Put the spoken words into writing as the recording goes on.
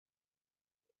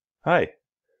Hi,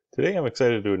 today I'm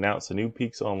excited to announce the new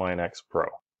Peaks Online X Pro.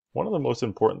 One of the most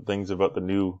important things about the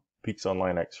new Peaks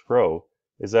Online X Pro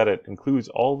is that it includes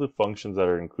all the functions that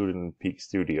are included in Peak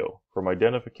Studio, from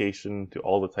identification to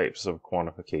all the types of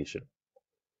quantification.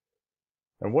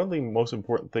 And one of the most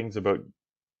important things about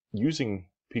using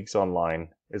Peaks Online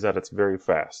is that it's very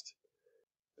fast.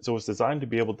 So it's designed to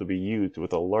be able to be used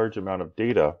with a large amount of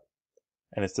data,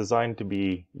 and it's designed to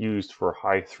be used for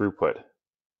high throughput.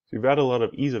 So we've added a lot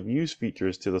of ease of use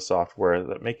features to the software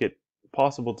that make it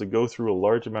possible to go through a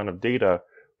large amount of data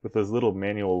with as little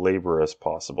manual labor as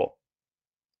possible.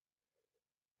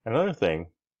 Another thing,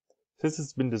 since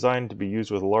it's been designed to be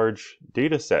used with large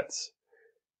data sets,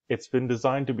 it's been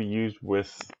designed to be used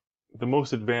with the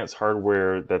most advanced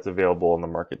hardware that's available on the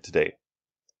market today.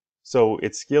 So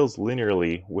it scales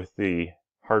linearly with the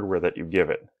hardware that you give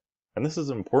it. And this is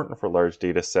important for large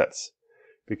data sets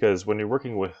because when you're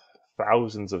working with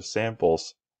thousands of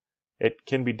samples, it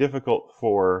can be difficult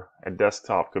for a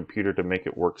desktop computer to make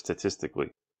it work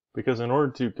statistically. Because in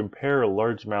order to compare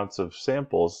large amounts of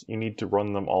samples, you need to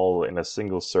run them all in a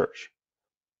single search.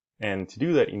 And to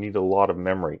do that, you need a lot of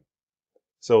memory.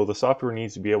 So the software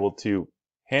needs to be able to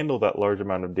handle that large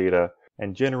amount of data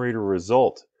and generate a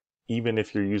result, even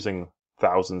if you're using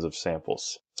thousands of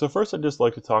samples. So first, I'd just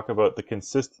like to talk about the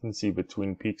consistency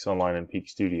between Peaks Online and Peak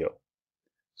Studio.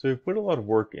 So we've put a lot of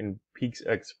work in Peaks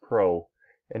X Pro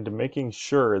into making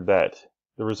sure that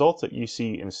the results that you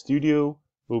see in Studio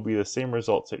will be the same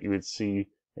results that you would see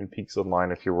in Peaks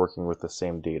Online if you're working with the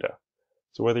same data.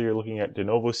 So whether you're looking at de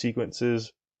novo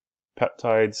sequences,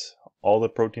 peptides, all the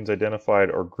proteins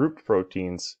identified, or grouped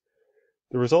proteins,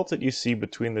 the results that you see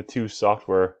between the two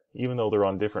software, even though they're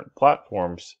on different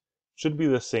platforms, should be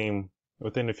the same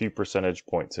within a few percentage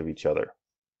points of each other.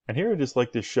 And here I'd just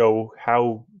like to show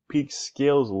how Peaks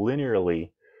scales linearly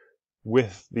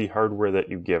with the hardware that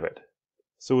you give it.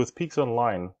 So with Peaks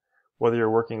Online, whether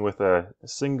you're working with a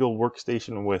single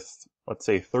workstation with, let's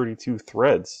say, 32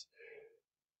 threads,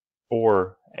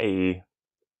 or a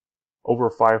over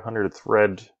 500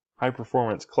 thread high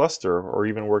performance cluster, or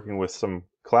even working with some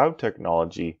cloud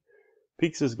technology,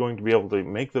 Peaks is going to be able to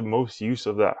make the most use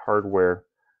of that hardware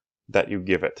that you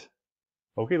give it.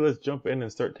 Okay, let's jump in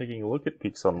and start taking a look at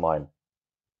Peaks Online.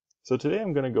 So today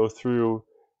I'm going to go through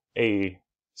a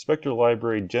Spectral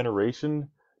Library generation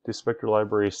to Spectral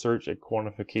Library search and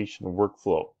quantification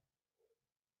workflow.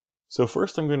 So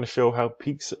first I'm going to show how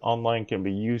Peaks Online can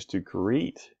be used to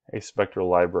create a Spectral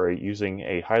Library using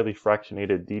a highly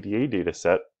fractionated DDA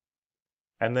dataset,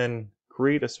 and then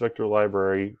create a Spectral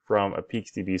Library from a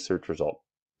PeaksDB search result.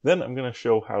 Then I'm going to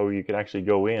show how you can actually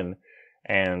go in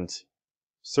and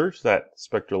search that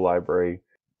Spectral Library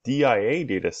DIA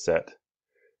dataset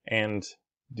and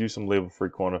do some label-free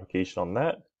quantification on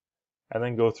that, and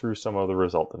then go through some of the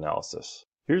result analysis.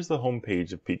 Here's the home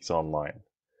page of Peaks Online.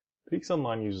 Peaks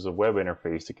Online uses a web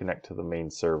interface to connect to the main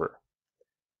server.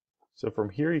 So from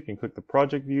here you can click the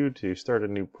project view to start a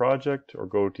new project, or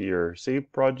go to your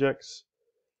saved projects,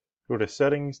 go to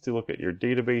settings to look at your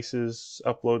databases,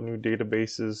 upload new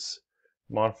databases,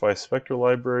 modify spectral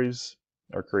libraries,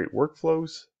 or create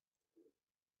workflows,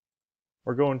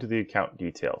 or go into the account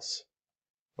details.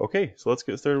 Okay, so let's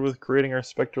get started with creating our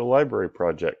Spectral Library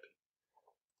project.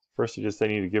 First, you just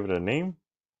need to give it a name.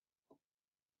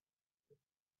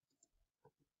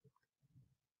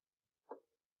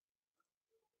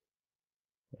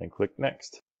 And click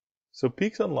Next. So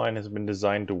Peaks Online has been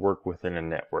designed to work within a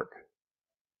network.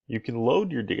 You can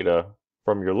load your data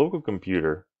from your local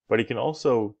computer, but you can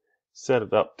also set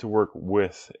it up to work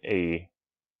with a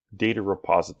data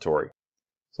repository.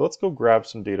 So let's go grab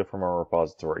some data from our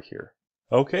repository here.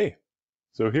 Okay,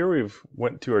 so here we've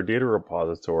went to our data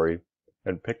repository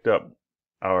and picked up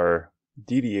our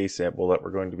DDA sample that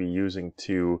we're going to be using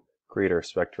to create our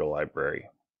Spectral Library.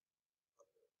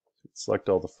 Select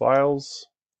all the files,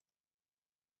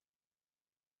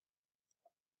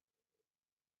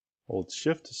 hold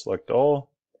Shift to select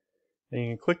all, and you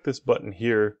can click this button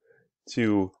here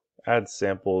to add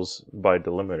samples by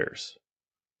delimiters.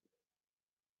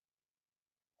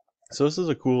 So this is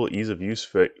a cool ease of use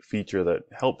feature that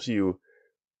helps you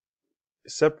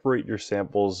separate your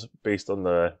samples based on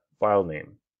the file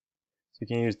name. So you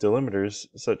can use delimiters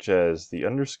such as the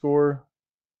underscore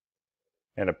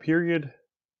and a period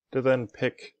to then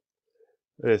pick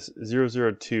this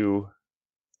 002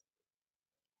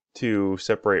 to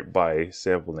separate by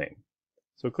sample name.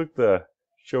 So click the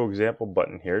show example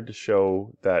button here to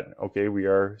show that, okay, we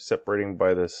are separating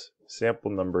by this sample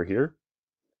number here.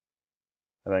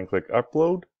 And then click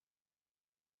upload.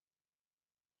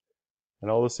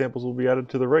 And all the samples will be added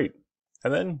to the right.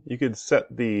 And then you could set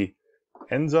the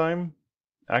enzyme,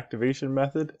 activation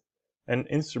method, and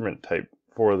instrument type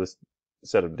for this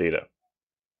set of data.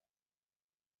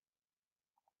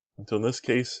 So in this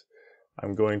case,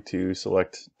 I'm going to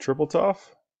select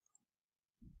Tripletoph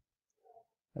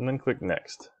and then click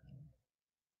Next.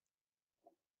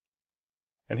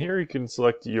 And here you can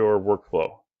select your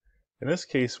workflow. In this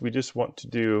case, we just want to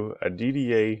do a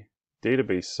DDA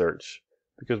database search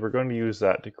because we're going to use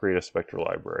that to create a spectral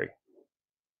library.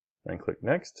 Then click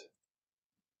Next.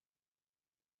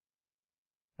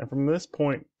 And from this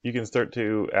point, you can start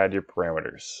to add your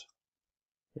parameters.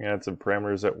 You can add some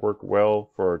parameters that work well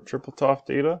for Tripletoph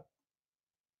data.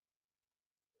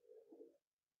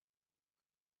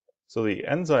 So the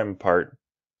enzyme part,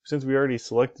 since we already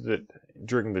selected it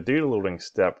during the data loading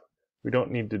step, we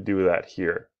don't need to do that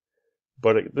here.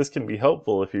 But this can be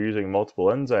helpful if you're using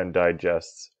multiple enzyme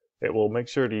digests. It will make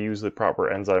sure to use the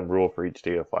proper enzyme rule for each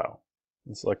data file.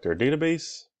 And select our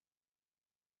database.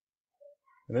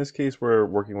 In this case, we're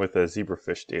working with a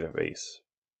zebrafish database.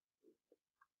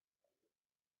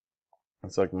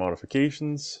 And select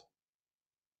modifications.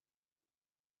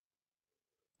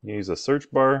 You use a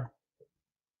search bar.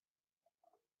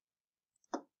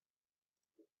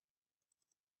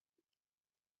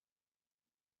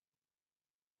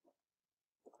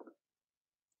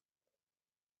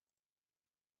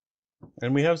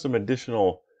 And we have some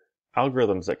additional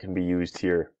algorithms that can be used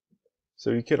here. So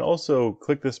you can also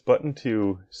click this button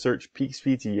to search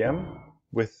PeaksPTM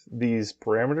with these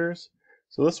parameters.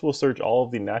 So this will search all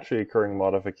of the naturally occurring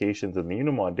modifications in the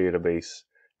Unimod database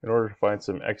in order to find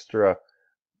some extra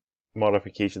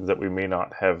modifications that we may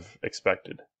not have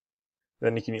expected.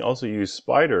 Then you can also use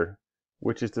Spider,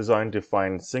 which is designed to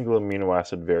find single amino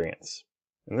acid variants.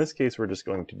 In this case, we're just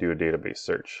going to do a database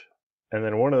search. And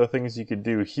then one of the things you could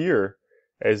do here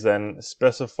is then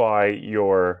specify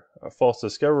your false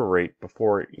discover rate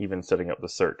before even setting up the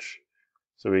search.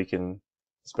 So we can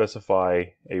specify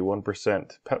a 1%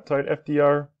 peptide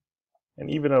FDR and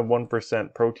even a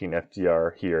 1% protein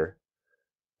FDR here,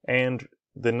 and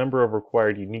the number of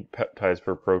required unique peptides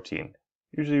per protein.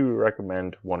 Usually we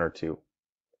recommend 1 or 2,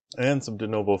 and some de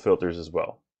novo filters as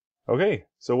well. Okay,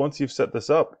 so once you've set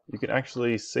this up, you can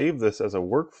actually save this as a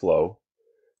workflow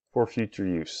for future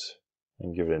use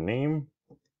and give it a name.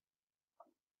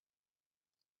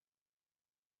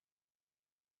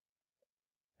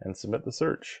 And submit the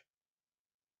search.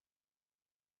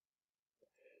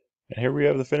 And here we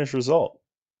have the finished result.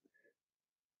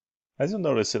 As you'll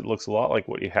notice, it looks a lot like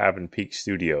what you have in Peak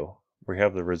Studio. We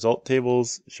have the result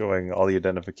tables showing all the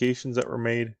identifications that were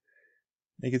made.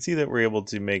 You can see that we're able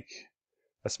to make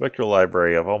a spectral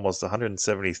library of almost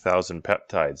 170,000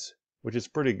 peptides, which is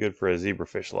pretty good for a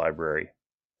zebrafish library.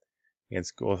 You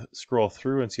can scroll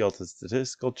through and see all the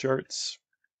statistical charts.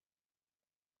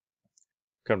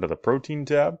 Come to the protein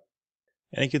tab,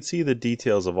 and you can see the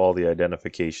details of all the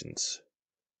identifications.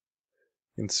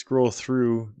 You can scroll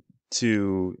through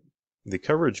to the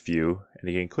coverage view,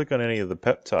 and you can click on any of the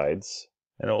peptides,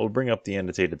 and it will bring up the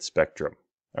annotated spectrum.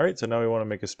 Alright, so now we want to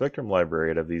make a spectrum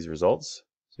library out of these results.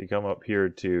 So you come up here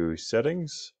to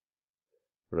Settings,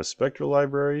 go to Spectral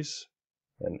Libraries,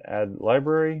 and Add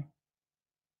Library.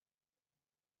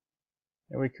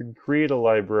 And we can create a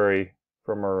library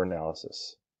from our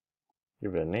analysis.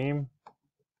 Give it a name.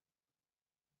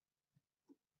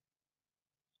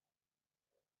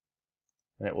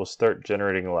 And it will start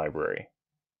generating a library.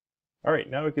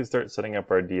 Alright, now we can start setting up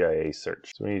our DIA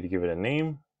search. So we need to give it a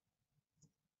name.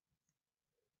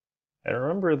 And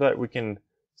remember that we can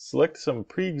select some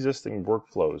pre-existing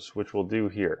workflows, which we'll do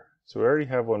here. So we already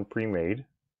have one pre-made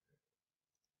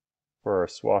for our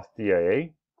swath DIA.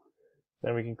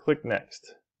 Then we can click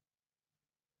Next.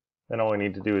 Then all we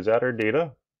need to do is add our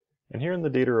data. And here in the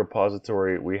data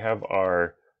repository, we have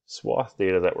our swath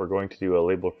data that we're going to do a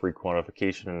label-free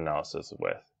quantification analysis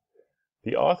with.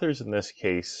 The authors in this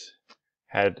case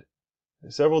had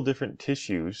several different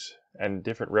tissues and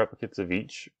different replicates of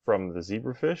each from the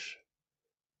zebrafish.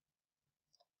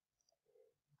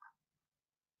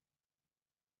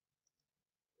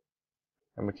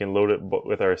 And we can load it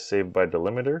with our save by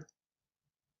delimiter.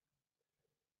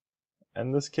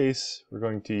 In this case, we're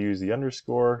going to use the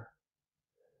underscore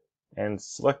and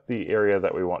select the area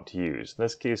that we want to use. In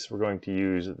this case, we're going to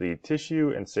use the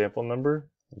tissue and sample number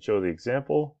and show the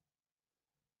example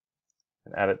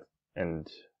and add it and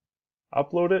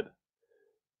upload it.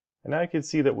 And now you can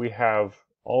see that we have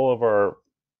all of our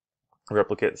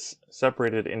replicates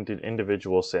separated into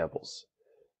individual samples.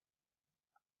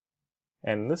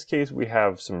 And in this case, we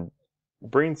have some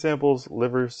brain samples,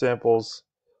 liver samples,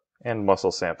 and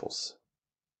muscle samples.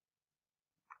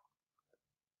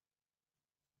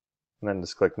 And then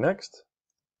just click Next.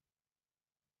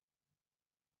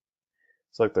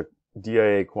 Select the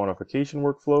DIA quantification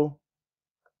workflow.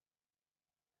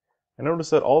 And notice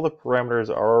that all the parameters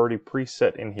are already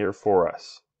preset in here for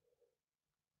us.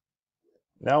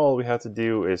 Now all we have to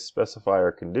do is specify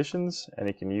our conditions, and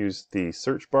you can use the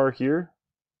search bar here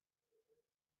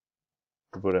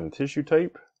to put in tissue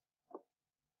type,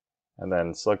 and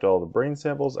then select all the brain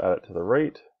samples, add it to the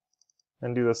right,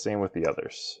 and do the same with the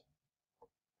others.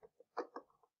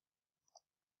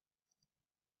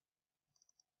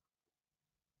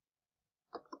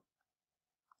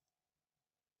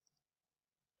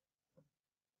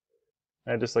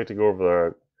 I'd just like to go over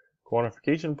the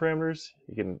quantification parameters.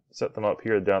 You can set them up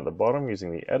here down at the bottom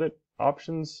using the edit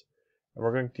options. And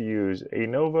we're going to use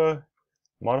ANOVA,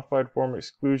 modified form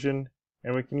exclusion,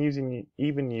 and we can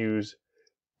even use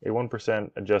a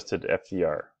 1% adjusted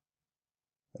FDR.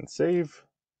 And save,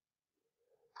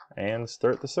 and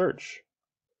start the search.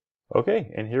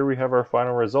 Okay, and here we have our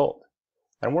final result.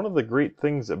 And one of the great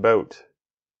things about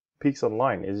Peaks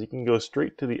Online is you can go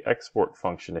straight to the export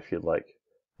function if you'd like.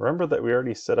 Remember that we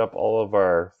already set up all of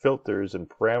our filters and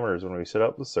parameters when we set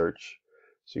up the search.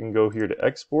 So you can go here to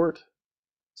export,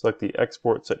 select the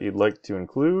exports that you'd like to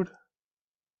include,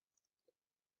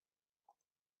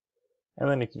 and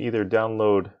then you can either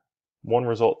download one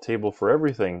result table for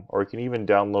everything, or you can even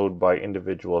download by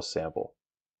individual sample.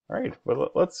 Alright,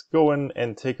 but let's go in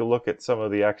and take a look at some of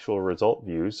the actual result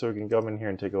views. So we can come in here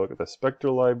and take a look at the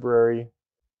Spectral Library.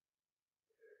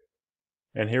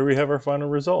 And here we have our final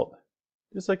result.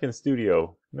 Just like in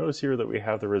Studio, notice here that we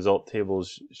have the result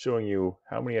tables showing you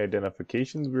how many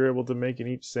identifications we were able to make in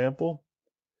each sample.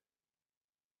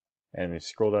 And if you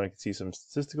scroll down, you can see some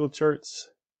statistical charts.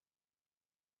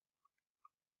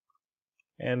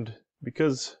 And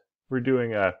because we're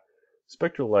doing a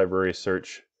Spectral Library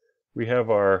search, we have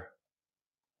our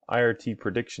IRT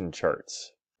prediction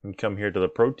charts. You can come here to the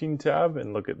Protein tab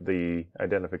and look at the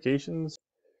identifications.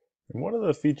 And one of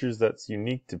the features that's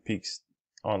unique to Peaks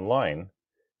Online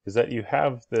is that you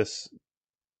have this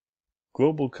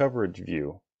global coverage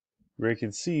view where you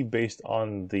can see, based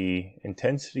on the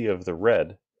intensity of the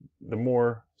red, the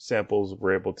more samples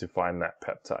we're able to find that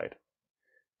peptide.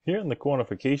 Here in the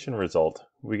quantification result,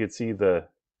 we could see the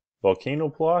volcano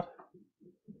plot,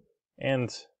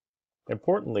 and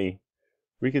importantly,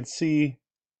 we could see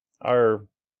our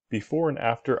before and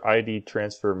after ID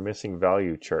transfer missing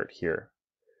value chart here.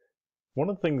 One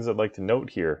of the things I'd like to note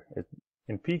here is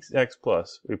in Peaks X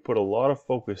Plus, we put a lot of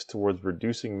focus towards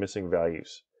reducing missing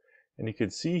values. And you can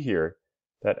see here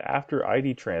that after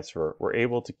ID transfer, we're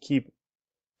able to keep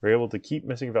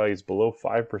missing values below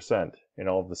 5% in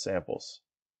all of the samples.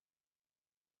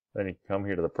 Then you can come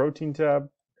here to the Protein tab.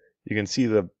 You can see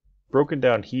the broken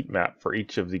down heat map for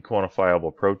each of the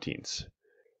quantifiable proteins.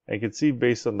 And you can see,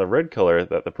 based on the red color,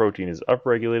 that the protein is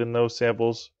upregulated in those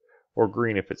samples, or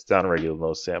green if it's downregulated in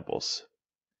those samples.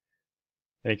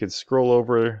 And you can scroll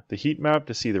over the heat map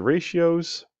to see the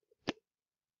ratios,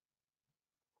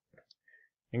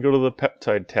 and go to the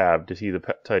peptide tab to see the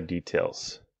peptide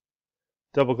details.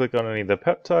 Double click on any of the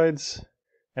peptides,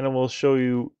 and it will show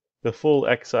you the full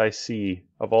XIC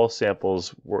of all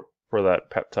samples for that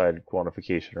peptide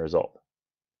quantification result.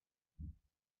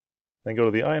 Then go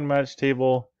to the ion match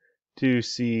table to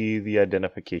see the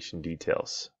identification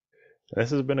details. And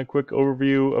this has been a quick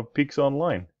overview of Peaks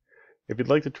Online. If you'd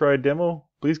like to try a demo,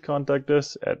 please contact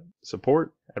us at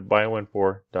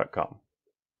support@bioinfor.com.